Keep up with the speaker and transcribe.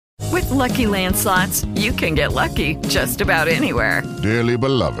Lucky Land Slots, you can get lucky just about anywhere. Dearly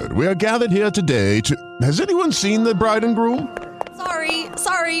beloved, we are gathered here today to... Has anyone seen the bride and groom?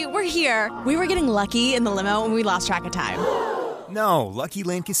 Sorry, we're here. We were getting lucky in the limo and we lost track of time. No, Lucky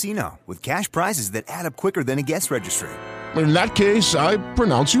Land Casino, with cash prizes that add up quicker than a guest registry. In that case, I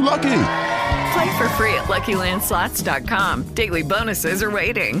pronounce you lucky. Play for free at LuckyLandSlots.com. Daily bonuses are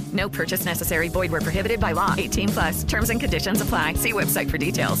waiting. No purchase necessary. Void where prohibited by law. 18+. Terms and conditions apply. See website for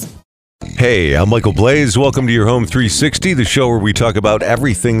details. Hey, I'm Michael Blaze. Welcome to your Home 360, the show where we talk about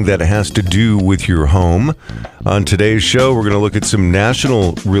everything that has to do with your home. On today's show, we're going to look at some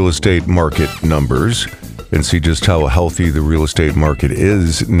national real estate market numbers and see just how healthy the real estate market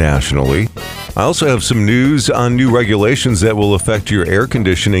is nationally. I also have some news on new regulations that will affect your air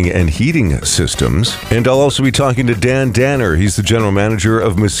conditioning and heating systems. And I'll also be talking to Dan Danner. He's the general manager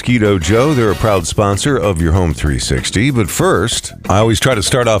of Mosquito Joe. They're a proud sponsor of your Home 360. But first, I always try to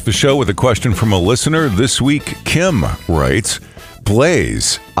start off the show with a question from a listener. This week, Kim writes,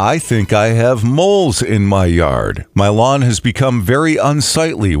 Blaze, I think I have moles in my yard. My lawn has become very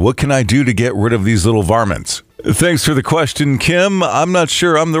unsightly. What can I do to get rid of these little varmints? Thanks for the question, Kim. I'm not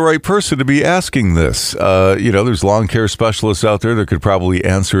sure I'm the right person to be asking this. There's lawn care specialists out there that could probably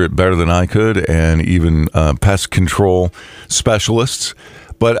answer it better than I could, and even pest control specialists.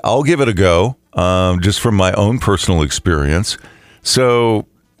 But I'll give it a go, just from my own personal experience. So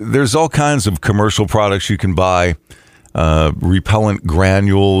there's all kinds of commercial products you can buy. Repellent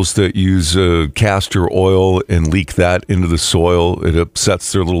granules that use castor oil and leak that into the soil. It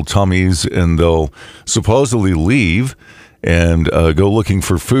upsets their little tummies, and they'll supposedly leave and go looking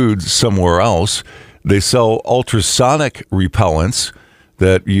for food somewhere else. They sell ultrasonic repellents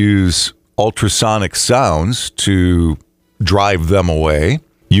that use ultrasonic sounds to drive them away.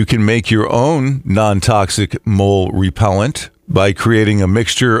 You can make your own non-toxic mole repellent by creating a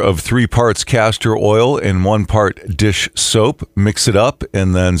mixture of 3 parts castor oil and 1 part dish soap. Mix it up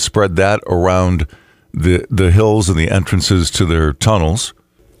and then spread that around the hills and the entrances to their tunnels.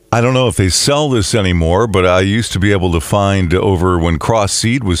 I don't know if they sell this anymore, but I used to be able to find over when Cross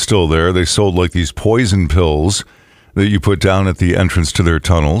Seed was still there, they sold like these poison pills that you put down at the entrance to their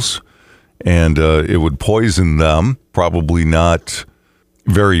tunnels, and it would poison them. Probably not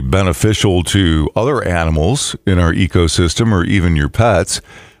very beneficial to other animals in our ecosystem or even your pets.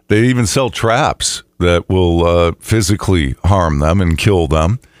 They even sell traps that will physically harm them and kill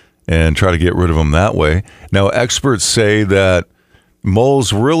them and try to get rid of them that way. Now, experts say that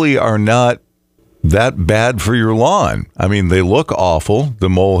moles really are not that bad for your lawn. I mean, they look awful, the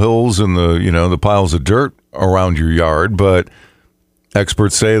molehills and the piles of dirt around your yard, but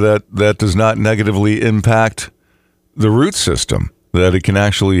experts say that that does not negatively impact the root system, that it can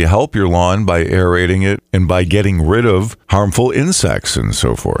actually help your lawn by aerating it and by getting rid of harmful insects and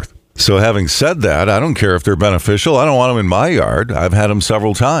so forth. So having said that, I don't care if they're beneficial. I don't want them in my yard. I've had them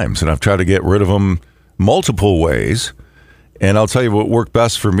several times, and I've tried to get rid of them multiple ways. And I'll tell you what worked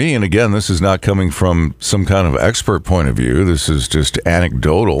best for me. And again, this is not coming from some kind of expert point of view. This is just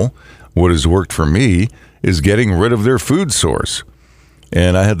anecdotal. What has worked for me is getting rid of their food source.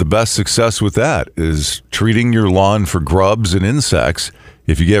 And I had the best success with that, is treating your lawn for grubs and insects.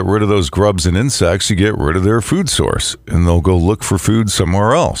 If you get rid of those grubs and insects, you get rid of their food source, and they'll go look for food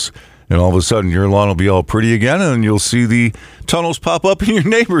somewhere else. And all of a sudden, your lawn will be all pretty again, and you'll see the tunnels pop up in your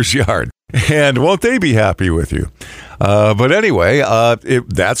neighbor's yard. And won't they be happy with you? But anyway,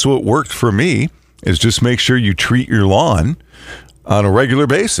 that's what worked for me, is just make sure you treat your lawn on a regular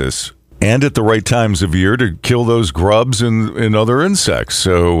basis and at the right times of year to kill those grubs and other insects.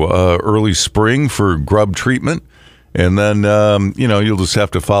 So early spring for grub treatment. And then, you'll just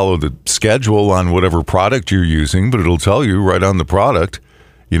have to follow the schedule on whatever product you're using, but it'll tell you right on the product,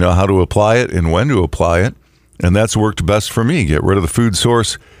 how to apply it and when to apply it. And that's worked best for me. Get rid of the food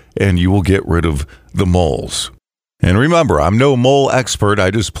source, and you will get rid of the moles. And remember, I'm no mole expert. I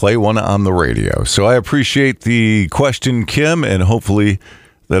just play one on the radio. So I appreciate the question, Kim, and hopefully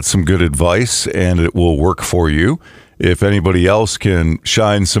that's some good advice, and it will work for you. If anybody else can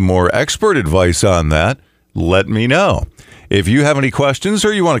shine some more expert advice on that, let me know. If you have any questions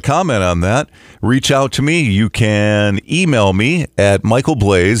or you want to comment on that, reach out to me. You can email me at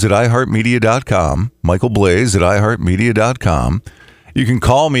michaelblaze@iheartmedia.com, michaelblaze@iheartmedia.com. You can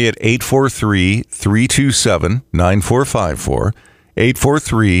call me at 843-327-9454,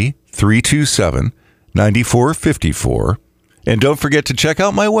 843-327-9454. And don't forget to check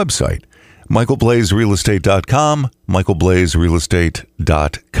out my website, michaelblazerealestate.com,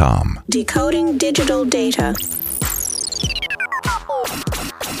 michaelblazerealestate.com. Decoding digital data.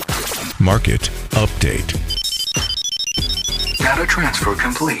 Market update. Data transfer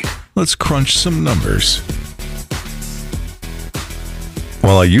complete. Let's crunch some numbers.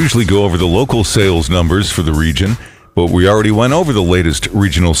 Well, I usually go over the local sales numbers for the region, but we already went over the latest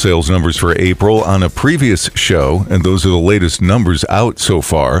regional sales numbers for April on a previous show, and those are the latest numbers out so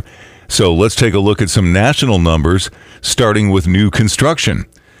far. So let's take a look at some national numbers, starting with new construction.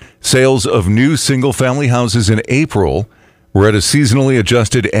 Sales of new single-family houses in April were at a seasonally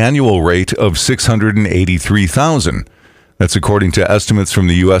adjusted annual rate of 683,000. That's according to estimates from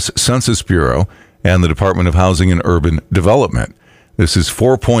the U.S. Census Bureau and the Department of Housing and Urban Development. This is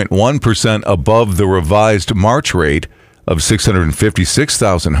 4.1% above the revised March rate of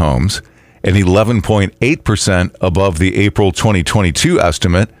 656,000 homes and 11.8% above the April 2022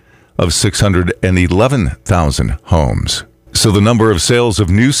 estimate of 611,000 homes. So the number of sales of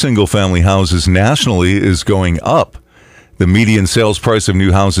new single-family houses nationally is going up. The median sales price of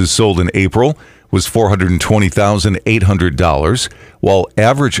new houses sold in April was $420,800, while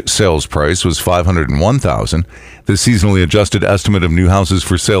average sales price was $501,000. The seasonally adjusted estimate of new houses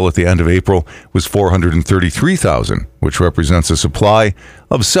for sale at the end of April was $433,000, which represents a supply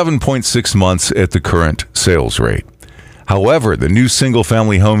of 7.6 months at the current sales rate. However, the new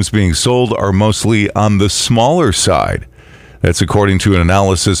single-family homes being sold are mostly on the smaller side. That's according to an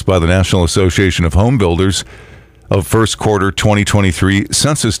analysis by the National Association of Home Builders of first quarter 2023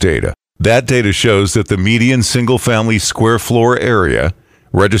 census data. That data shows that the median single-family square floor area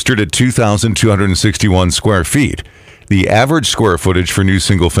registered at 2,261 square feet. The average square footage for new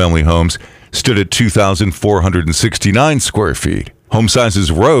single-family homes stood at 2,469 square feet. Home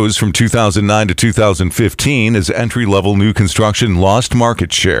sizes rose from 2009 to 2015 as entry-level new construction lost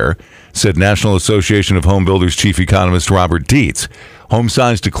market share, said National Association of Home Builders chief economist Robert Dietz. Home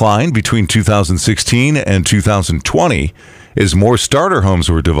size declined between 2016 and 2020 as more starter homes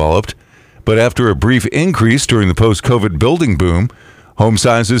were developed, but after a brief increase during the post-COVID building boom, home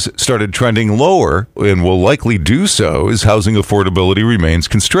sizes started trending lower and will likely do so as housing affordability remains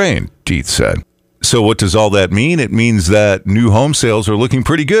constrained, Dietz said. So what does all that mean? It means that new home sales are looking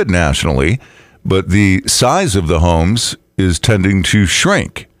pretty good nationally, but the size of the homes is tending to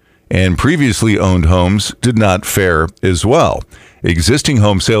shrink, and previously owned homes did not fare as well. Existing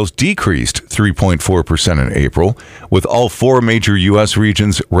home sales decreased 3.4% in April, with all four major U.S.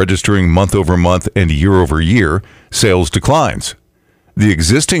 regions registering month-over-month and year-over-year sales declines. The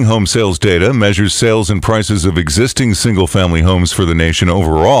existing home sales data measures sales and prices of existing single-family homes for the nation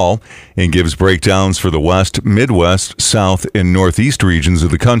overall and gives breakdowns for the West, Midwest, South, and Northeast regions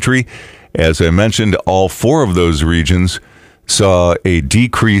of the country. As I mentioned, all four of those regions saw a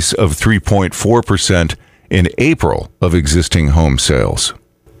decrease of 3.4% in April of existing home sales.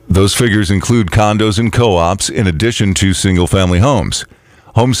 Those figures include condos and co-ops in addition to single-family homes.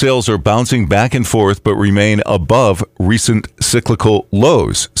 Home sales are bouncing back and forth but remain above recent cyclical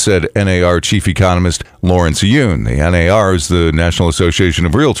lows, said NAR chief economist Lawrence Yoon. The NAR is the National Association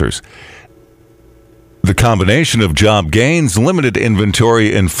of Realtors. The combination of job gains, limited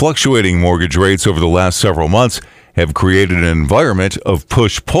inventory, and fluctuating mortgage rates over the last several months have created an environment of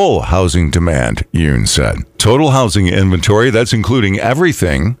push-pull housing demand, Yoon said. Total housing inventory, that's including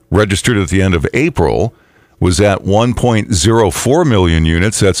everything, registered at the end of April, was at 1.04 million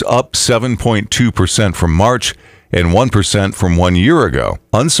units. That's up 7.2% from March and 1% from 1 year ago.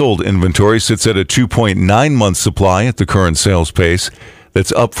 Unsold inventory sits at a 2.9-month supply at the current sales pace.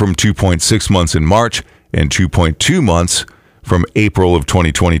 That's up from 2.6 months in March and 2.2 months from April of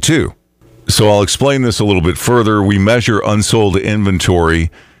 2022. So I'll explain this a little bit further. We measure unsold inventory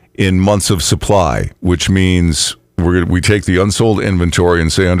in months of supply, which means we take the unsold inventory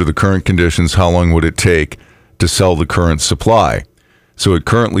and say under the current conditions, how long would it take to sell the current supply? So it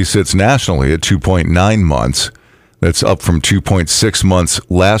currently sits nationally at 2.9 months. That's up from 2.6 months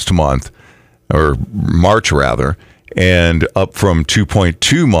last month, or March rather, and up from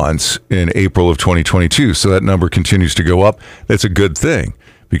 2.2 months in April of 2022. So that number continues to go up. That's a good thing,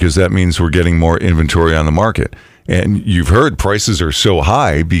 because that means we're getting more inventory on the market. And you've heard prices are so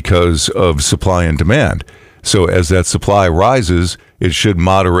high because of supply and demand. So as that supply rises, it should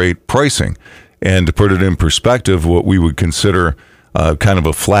moderate pricing. And to put it in perspective, what we would consider kind of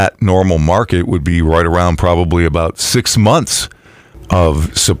a flat, normal market would be right around probably about 6 months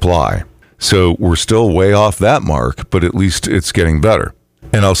of supply. So we're still way off that mark, but at least it's getting better.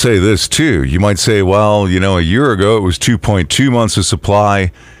 And I'll say this too. You might say, well, a year ago it was 2.2 months of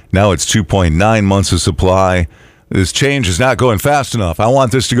supply. Now it's 2.9 months of supply. This change is not going fast enough. I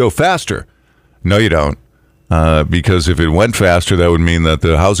want this to go faster. No, you don't. Because if it went faster, that would mean that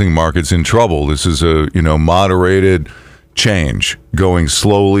the housing market's in trouble. This is a, moderated change going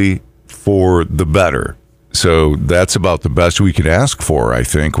slowly for the better. So that's about the best we could ask for, I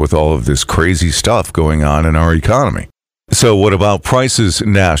think, with all of this crazy stuff going on in our economy. So what about prices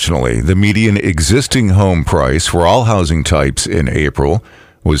nationally? The median existing home price for all housing types in April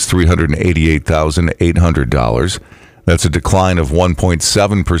was $388,800. That's a decline of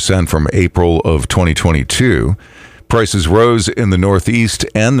 1.7% from April of 2022. Prices rose in the Northeast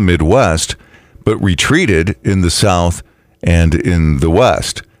and the Midwest, but retreated in the South and in the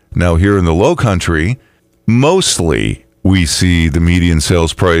West. Now, here in the Low Country, mostly we see the median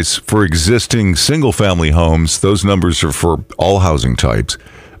sales price for existing single-family homes. Those numbers are for all housing types,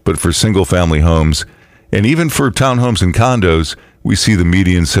 but for single-family homes and even for townhomes and condos, we see the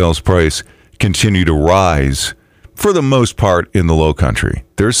median sales price continue to rise for the most part in the Low Country.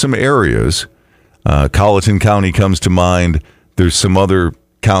 There's some areas, Colleton County comes to mind. There's some other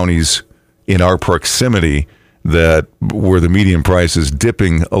counties in our proximity that where the median price is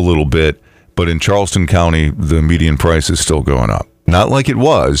dipping a little bit. But in Charleston County, the median price is still going up. Not like it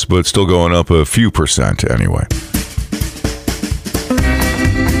was, but still going up a few percent anyway.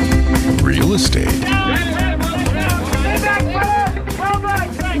 Real estate.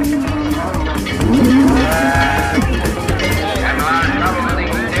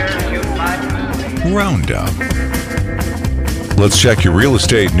 Roundup. Let's check your real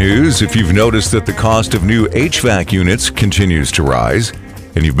estate news. If you've noticed that the cost of new HVAC units continues to rise,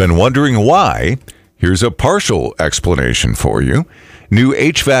 and you've been wondering why, here's a partial explanation for you. New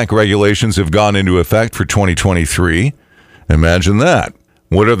HVAC regulations have gone into effect for 2023. Imagine that.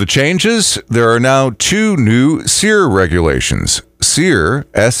 What are the changes? There are now 2 new SEER regulations. SEER,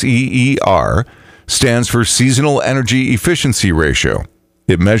 S-E-E-R, stands for Seasonal Energy Efficiency Ratio.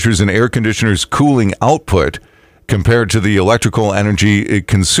 It measures an air conditioner's cooling output compared to the electrical energy it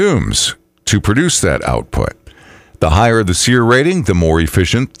consumes to produce that output. The higher the SEER rating, the more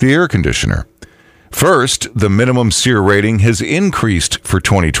efficient the air conditioner. First, the minimum SEER rating has increased for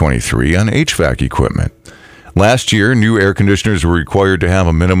 2023 on HVAC equipment. Last year, new air conditioners were required to have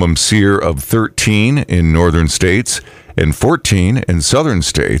a minimum SEER of 13 in northern states and 14 in southern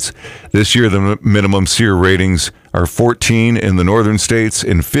states. This year, the minimum SEER ratings are 14 in the northern states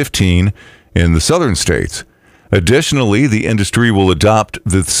and 15 in the southern states. Additionally, the industry will adopt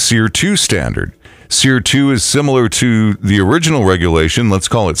the SEER 2 standard. SEER 2 is similar to the original regulation, let's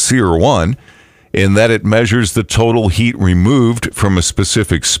call it SEER 1, in that it measures the total heat removed from a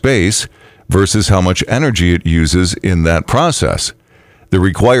specific space versus how much energy it uses in that process. The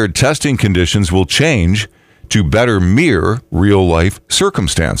required testing conditions will change to better mirror real-life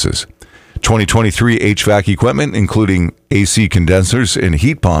circumstances. 2023 HVAC equipment, including AC condensers and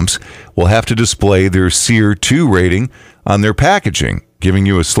heat pumps, will have to display their SEER 2 rating on their packaging, giving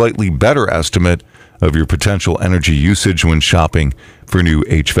you a slightly better estimate of your potential energy usage when shopping for new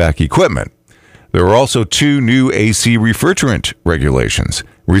HVAC equipment. There are also 2 new AC refrigerant regulations.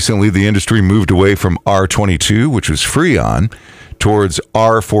 Recently, the industry moved away from R22, which was Freon, towards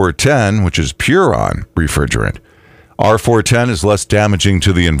R410, which is Puron refrigerant. R410 is less damaging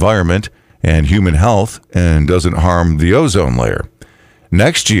to the environment and human health and doesn't harm the ozone layer.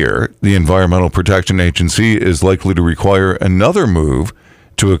 Next year, the Environmental Protection Agency is likely to require another move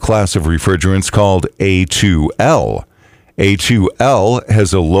to a class of refrigerants called A2L. A2L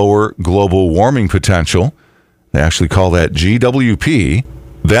has a lower global warming potential, they actually call that GWP,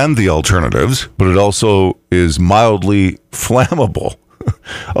 than the alternatives, but it also is mildly flammable.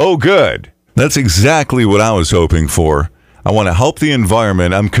 Oh, good. That's exactly what I was hoping for. I want to help the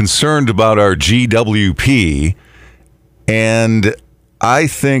environment. I'm concerned about our GWP, and I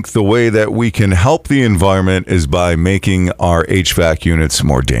think the way that we can help the environment is by making our HVAC units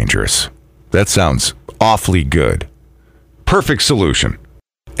more dangerous. That sounds awfully good. Perfect solution.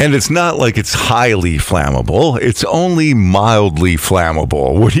 And it's not like it's highly flammable. It's only mildly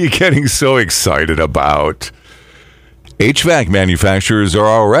flammable. What are you getting so excited about? HVAC manufacturers are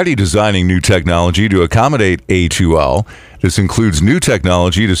already designing new technology to accommodate A2L. This includes new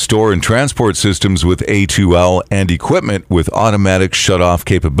technology to store and transport systems with A2L and equipment with automatic shutoff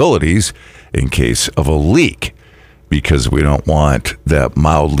capabilities in case of a leak, because we don't want that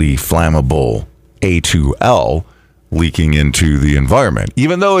mildly flammable A2L leaking into the environment,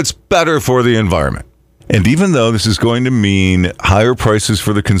 even though it's better for the environment. And even though this is going to mean higher prices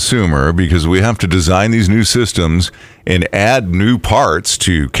for the consumer because we have to design these new systems and add new parts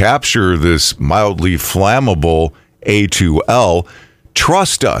to capture this mildly flammable A2L,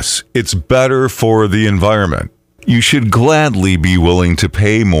 trust us, it's better for the environment. You should gladly be willing to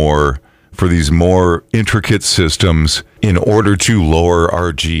pay more for these more intricate systems in order to lower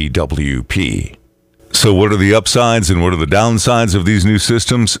our GWP. So what are the upsides and what are the downsides of these new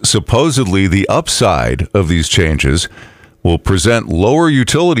systems? Supposedly, the upside of these changes will present lower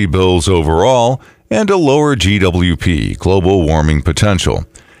utility bills overall and a lower GWP, global warming potential.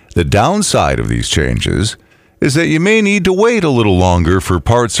 The downside of these changes is that you may need to wait a little longer for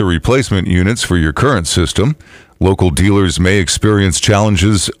parts or replacement units for your current system. Local dealers may experience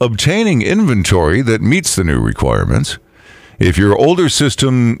challenges obtaining inventory that meets the new requirements. If your older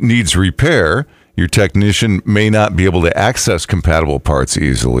system needs repair, your technician may not be able to access compatible parts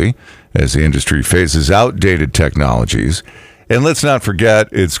easily as the industry phases outdated technologies. And let's not forget,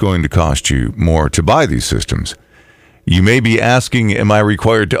 it's going to cost you more to buy these systems. You may be asking, am I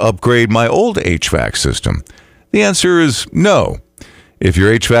required to upgrade my old HVAC system? The answer is no. If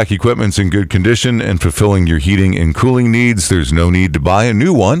your HVAC equipment's in good condition and fulfilling your heating and cooling needs, there's no need to buy a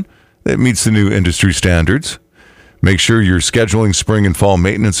new one that meets the new industry standards. Make sure you're scheduling spring and fall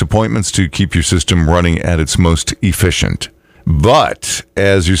maintenance appointments to keep your system running at its most efficient. But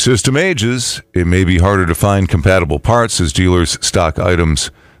as your system ages, it may be harder to find compatible parts as dealers stock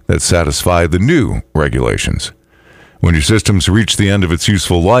items that satisfy the new regulations. When your system's reached the end of its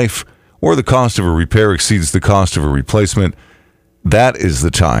useful life, or the cost of a repair exceeds the cost of a replacement, that is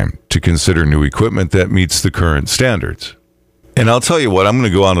the time to consider new equipment that meets the current standards. And I'll tell you what, I'm going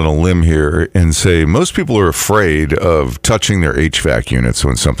to go out on a limb here and say most people are afraid of touching their HVAC units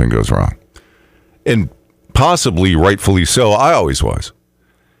when something goes wrong. And possibly rightfully so. I always was.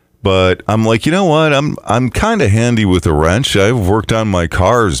 But I'm like, you know what? I'm kind of handy with a wrench. I've worked on my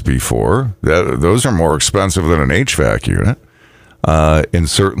cars before. Those are more expensive than an HVAC unit. And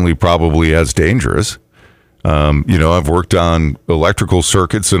certainly probably as dangerous. I've worked on electrical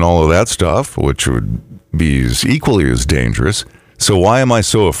circuits and all of that stuff, which would be equally as dangerous. So why am I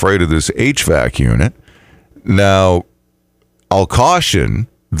so afraid of this HVAC unit? Now, I'll caution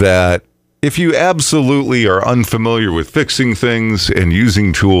that if you absolutely are unfamiliar with fixing things and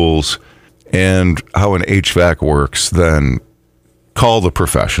using tools and how an HVAC works, then call the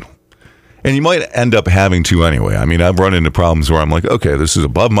professional. And you might end up having to anyway. I mean, I've run into problems where I'm like, okay, this is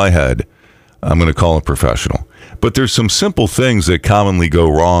above my head. I'm going to call a professional. But there's some simple things that commonly go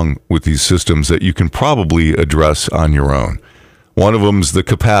wrong with these systems that you can probably address on your own. One of them is the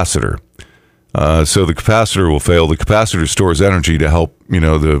capacitor. So the capacitor will fail. The capacitor stores energy to help,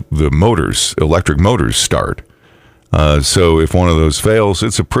 the motors, electric motors start. So if one of those fails,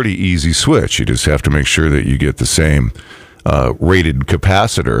 it's a pretty easy switch. You just have to make sure that you get the same rated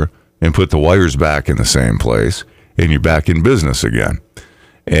capacitor and put the wires back in the same place, and you're back in business again.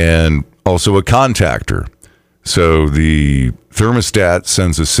 And also a contactor. So the thermostat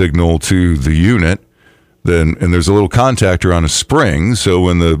sends a signal to the unit, and there's a little contactor on a spring. So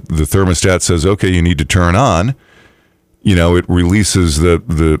when the thermostat says, okay, you need to turn on, it releases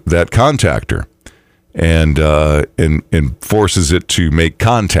that contactor and forces it to make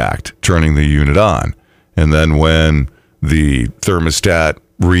contact, turning the unit on. And then when the thermostat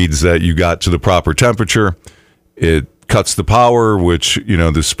reads that you got to the proper temperature, it cuts the power, which,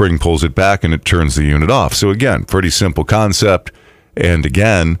 the spring pulls it back and it turns the unit off. So again, pretty simple concept. And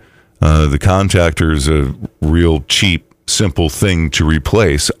again, the contactor is a real cheap, simple thing to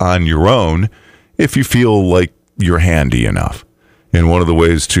replace on your own if you feel like you're handy enough. And one of the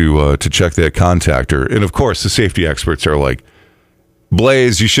ways to check that contactor, and of course, the safety experts are like,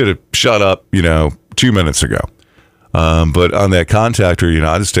 Blaze, you should have shut up, 2 minutes ago. But on that contactor,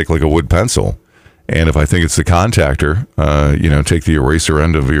 I just take like a wood pencil. And if I think it's the contactor, take the eraser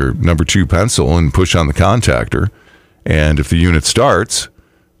end of your number 2 pencil and push on the contactor. And if the unit starts,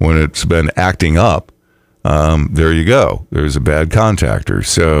 when it's been acting up, there you go. There's a bad contactor.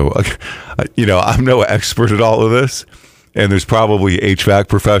 So, I'm no expert at all of this. And there's probably HVAC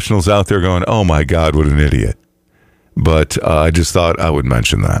professionals out there going, oh my God, what an idiot. But I just thought I would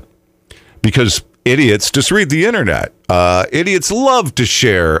mention that. Because idiots just read the internet. Idiots love to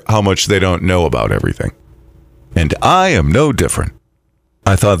share how much they don't know about everything. And I am no different.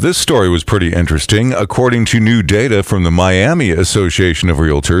 I thought this story was pretty interesting. According to new data from the Miami Association of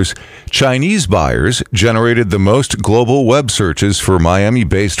Realtors, Chinese buyers generated the most global web searches for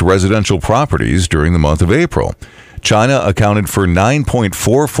Miami-based residential properties during the month of April. China accounted for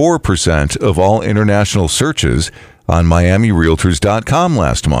 9.44% of all international searches on MiamiRealtors.com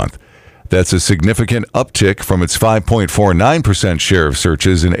last month. That's a significant uptick from its 5.49% share of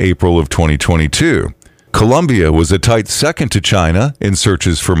searches in April of 2022. Colombia was a tight second to China in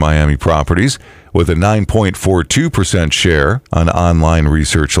searches for Miami properties, with a 9.42% share on online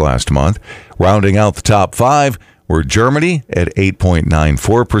research last month. Rounding out the top 5 were Germany at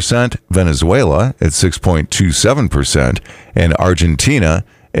 8.94%, Venezuela at 6.27%, and Argentina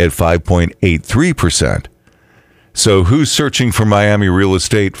at 5.83%. So who's searching for Miami real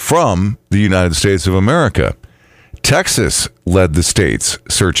estate from the United States of America? Texas led the states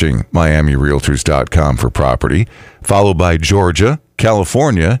searching MiamiRealtors.com for property, followed by Georgia,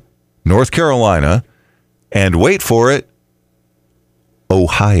 California, North Carolina, and wait for it,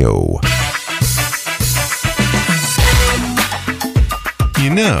 Ohio. You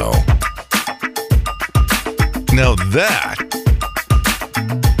know, now that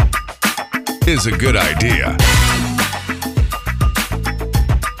is a good idea.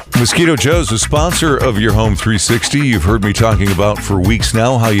 Mosquito Joe's a sponsor of Your Home 360. You've heard me talking about for weeks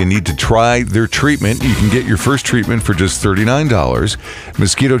now how you need to try their treatment. You can get your first treatment for just $39.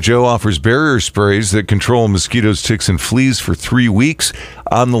 Mosquito Joe offers barrier sprays that control mosquitoes, ticks, and fleas for 3 weeks.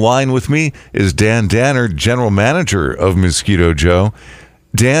 On the line with me is Dan Danner, General Manager of Mosquito Joe.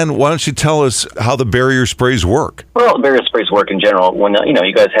 Dan, why don't you tell us how the barrier sprays work? Well, the barrier sprays work in general. When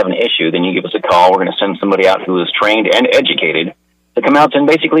you guys have an issue, then you give us a call. We're going to send somebody out who is trained and educated to come out and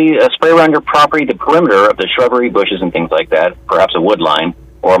basically spray around your property, the perimeter of the shrubbery, bushes, and things like that, perhaps a wood line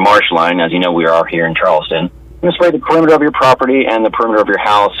or a marsh line. As you know, we are here in Charleston. We're going to spray the perimeter of your property and the perimeter of your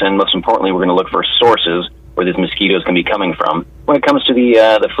house, and most importantly, we're going to look for sources where these mosquitoes can be coming from. When it comes to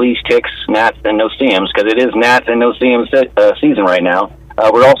the fleas, ticks, gnats, and no-see-ums, because it is gnats and no-see-ums season right now,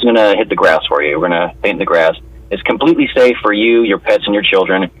 we're also going to hit the grass for you. We're going to paint the grass. It's completely safe for you, your pets, and your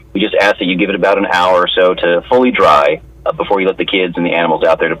children. We just ask that you give it about an hour or so to fully dry before you let the kids and the animals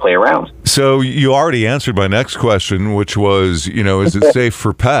out there to play around. So you already answered my next question, which was, is it safe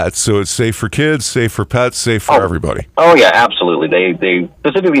for pets? So it's safe for kids, safe for pets, safe for everybody. Oh, yeah, absolutely. They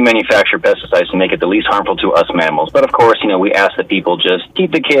specifically manufacture pesticides to make it the least harmful to us mammals. But, of course, we ask that people just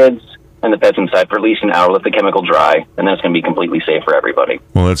keep the kids and the pets inside for at least an hour, let the chemical dry, and then it's going to be completely safe for everybody.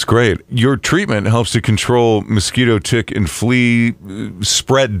 Well, that's great. Your treatment helps to control mosquito, tick, and flea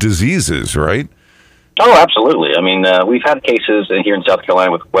spread diseases, right? Oh, absolutely. I mean, we've had cases here in South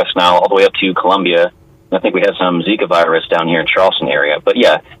Carolina with West Nile all the way up to Columbia. I think we had some Zika virus down here in Charleston area. But,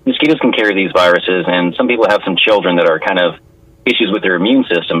 yeah, mosquitoes can carry these viruses, and some people have some children that are kind of issues with their immune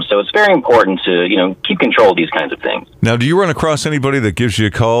system. So it's very important to, keep control of these kinds of things. Now, do you run across anybody that gives you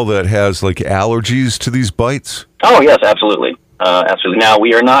a call that has, allergies to these bites? Oh, yes, absolutely. Absolutely. Now,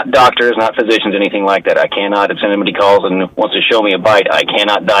 we are not doctors, not physicians, anything like that. I cannot, if somebody calls and wants to show me a bite, I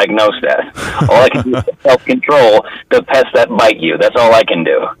cannot diagnose that. All I can do is help control the pests that bite you. That's all I can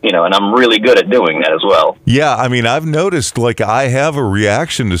do, and I'm really good at doing that as well. Yeah, I mean, I've noticed, I have a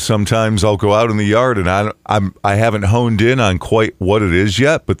reaction to sometimes I'll go out in the yard and I haven't honed in on quite what it is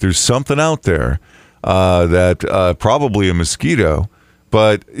yet, but there's something out there that probably a mosquito.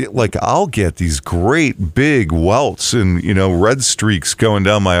 But I'll get these great big welts and, red streaks going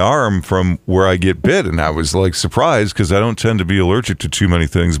down my arm from where I get bit. And I was surprised because I don't tend to be allergic to too many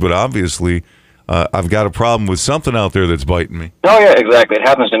things. But obviously, I've got a problem with something out there that's biting me. Oh, yeah, exactly. It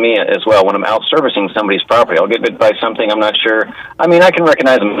happens to me as well. When I'm out servicing somebody's property, I'll get bit by something. I'm not sure. I mean, I can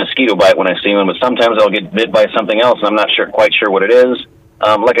recognize a mosquito bite when I see one, but sometimes I'll get bit by something else, and I'm not quite sure what it is.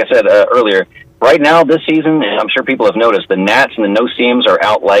 Like I said earlier, right now, this season, I'm sure people have noticed, the gnats and the no-see-ums are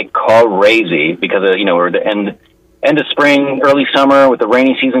out like crazy because of, we're the end of spring, early summer with the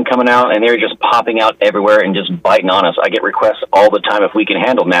rainy season coming out, and they're just popping out everywhere and just biting on us. I get requests all the time if we can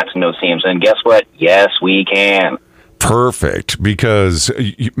handle gnats and no-see-ums, and guess what? Yes, we can. Perfect, because,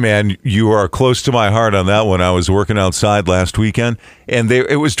 man, you are close to my heart on that one. I was working outside last weekend, and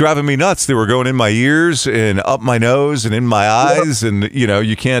it was driving me nuts. They were going in my ears and up my nose and in my eyes, and,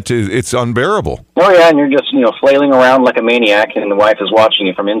 you can't, it's unbearable. Oh, yeah, and you're just, flailing around like a maniac, and the wife is watching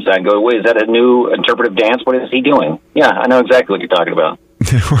you from inside. Go, wait, is that a new interpretive dance? What is he doing? Yeah, I know exactly what you're talking about.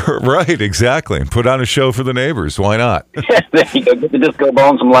 Right, exactly. Put on a show for the neighbors. Why not? There you go. Get the disco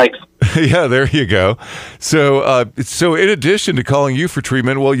ball and some lights. Yeah, there you go. So in addition to calling you for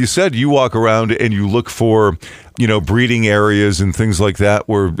treatment, well, you said you walk around and you look for, breeding areas and things like that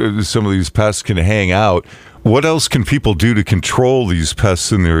where some of these pests can hang out. What else can people do to control these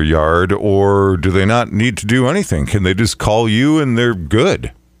pests in their yard, or do they not need to do anything? Can they just call you and they're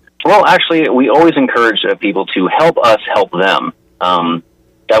good? Well, actually, we always encourage people to help us help them.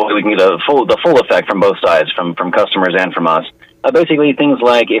 That way we can get the full effect from both sides, from customers and from us. Basically, things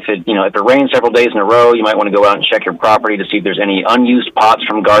like if it rains several days in a row, you might want to go out and check your property to see if there's any unused pots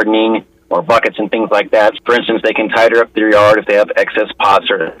from gardening or buckets and things like that. For instance, they can tidy up their yard if they have excess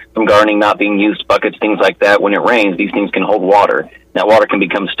pots or from gardening not being used, buckets, things like that. When it rains, these things can hold water. That water can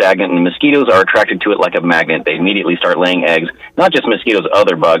become stagnant, and mosquitoes are attracted to it like a magnet. They immediately start laying eggs. Not just mosquitoes,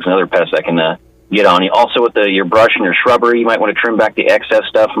 other bugs and other pests that can get on you. Also, with your brush and your shrubbery, you might want to trim back the excess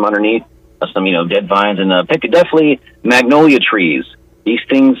stuff from underneath. Some, dead vines, and definitely magnolia trees. These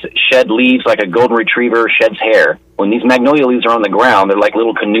things shed leaves like a golden retriever sheds hair. When these magnolia leaves are on the ground, they're like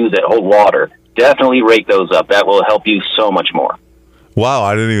little canoes that hold water. Definitely rake those up. That will help you so much more. Wow,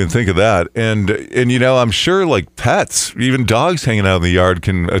 I didn't even think of that. And you know, I'm sure like pets, even dogs hanging out in the yard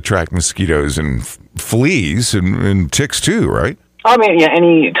can attract mosquitoes and fleas and ticks too, right? I mean, yeah,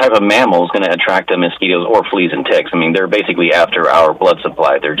 any type of mammal is going to attract the mosquitoes or fleas and ticks. I mean, they're basically after our blood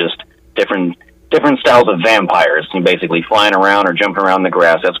supply. They're just different styles of vampires, basically flying around or jumping around the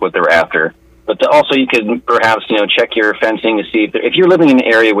grass. That's what they're after. But also, you could perhaps, check your fencing to see if you're living in an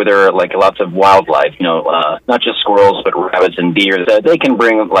area where there are like lots of wildlife, not just squirrels, but rabbits and deer. They can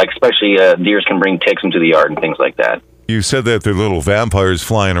bring, especially deers can bring ticks into the yard and things like that. You said that they're little vampires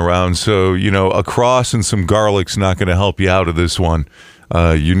flying around, so, a cross and some garlic's not going to help you out of this one.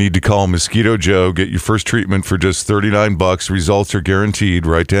 You need to call Mosquito Joe, get your first treatment for just $39. Results are guaranteed,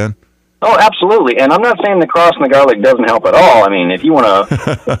 right, Dan? Oh, absolutely. And I'm not saying the cross and the garlic doesn't help at all. I mean, if you want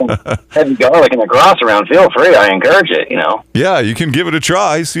to heavy garlic and the cross around, feel free. I encourage it, Yeah, you can give it a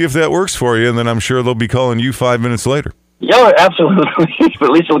try, see if that works for you, and then I'm sure they'll be calling you 5 minutes later. Yeah, absolutely. But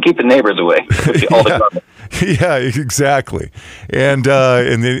at least it'll keep the neighbors away. Yeah, exactly. And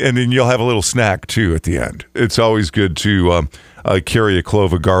then you'll have a little snack, too, at the end. It's always good to carry a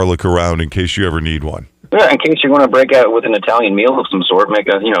clove of garlic around in case you ever need one. Yeah, in case you're going to break out with an Italian meal of some sort, make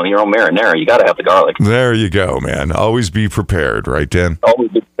your own marinara. You got to have the garlic. There you go, man. Always be prepared, right, Dan?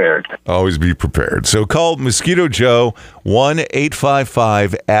 Always be prepared. Always be prepared. So call Mosquito Joe,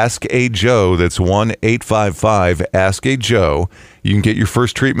 1-855-ASK-A-JOE. That's 1-855-ASK-A-JOE. You can get your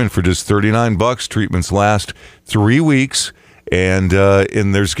first treatment for just $39. Treatments last 3 weeks, and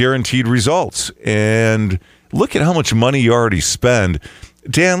there's guaranteed results. And look at how much money you already spend.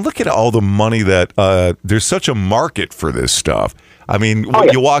 Dan, look at all the money that there's such a market for this stuff. I mean,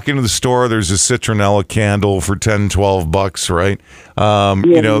 when you walk into the store, there's a citronella candle for $10, $12, right?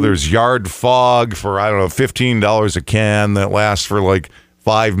 There's yard fog for, $15 a can that lasts for like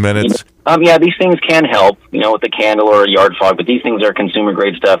 5 minutes. These things can help, with the candle or a yard fog, but these things are consumer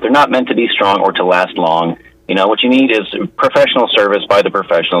grade stuff. They're not meant to be strong or to last long. What you need is professional service by the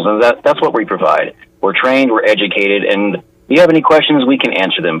professionals, and that's what we provide. We're trained, we're educated, and if you have any questions, we can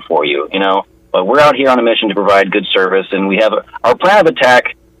answer them for you, But we're out here on a mission to provide good service, and we have our plan of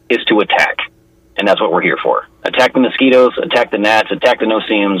attack is to attack, and that's what we're here for. Attack the mosquitoes, attack the gnats, attack the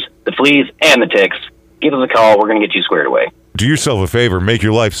no-see-ums, the fleas, and the ticks. Give us a call. We're going to get you squared away. Do yourself a favor. Make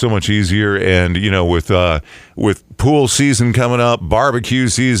your life so much easier, and, with pool season coming up, barbecue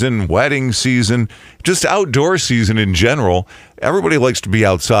season, wedding season, just outdoor season in general, everybody likes to be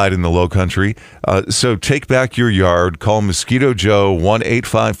outside in the low country. So take back your yard. Call Mosquito Joe,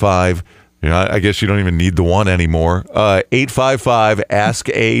 1-855. I guess you don't even need the one anymore.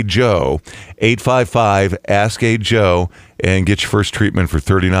 855-ASK-A-JOE. 855-ASK-A-JOE. And get your first treatment for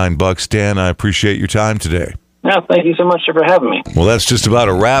 $39. Dan, I appreciate your time today. Yeah, thank you so much for having me. Well, that's just about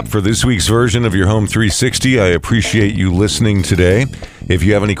a wrap for this week's version of Your Home 360. I appreciate you listening today. If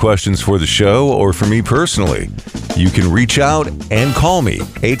you have any questions for the show or for me personally, you can reach out and call me.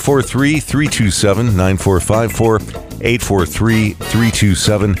 843-327-9454.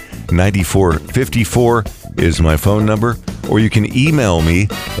 843-327-9454 is my phone number. Or you can email me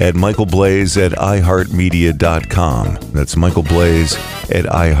at michaelblaze@iheartmedia.com. That's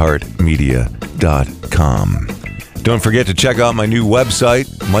michaelblaze@iheartmedia.com. Don't forget to check out my new website,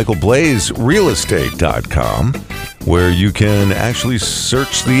 michaelblazerealestate.com, where you can actually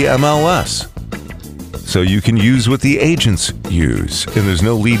search the MLS. So you can use what the agents use. And there's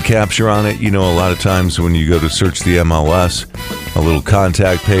no lead capture on it. A lot of times when you go to search the MLS, a little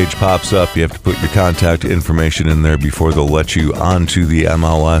contact page pops up. You have to put your contact information in there before they'll let you onto the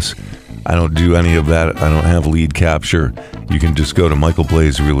MLS. I don't do any of that. I don't have lead capture. You can just go to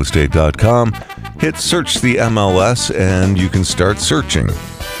michaelblazerealestate.com, hit search the MLS, and you can start searching.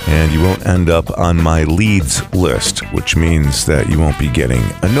 And you won't end up on my leads list, which means that you won't be getting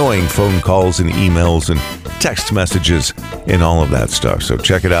annoying phone calls and emails and text messages and all of that stuff. So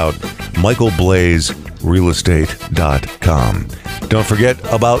check it out, michaelblazerealestate.com. Don't forget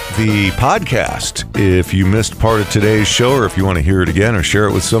about the podcast. If you missed part of today's show, or if you want to hear it again or share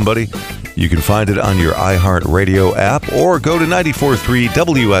it with somebody, you can find it on your iHeartRadio app or go to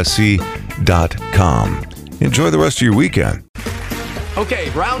 943WSC.com. Enjoy the rest of your weekend. Okay,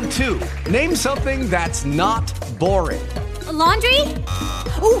 round two. Name something that's not boring. A laundry?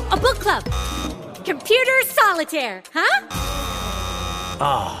 Ooh, a book club. Computer solitaire, huh?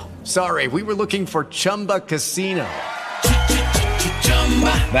 Ah, sorry, we were looking for Chumba Casino.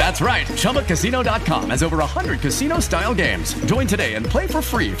 That's right, ChumbaCasino.com has over 100 casino-style games. Join today and play for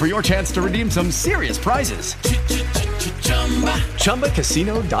free for your chance to redeem some serious prizes.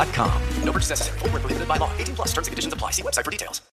 ChumbaCasino.com. No purchase necessary. Void where prohibited by law. 18+ terms and conditions apply. See website for details.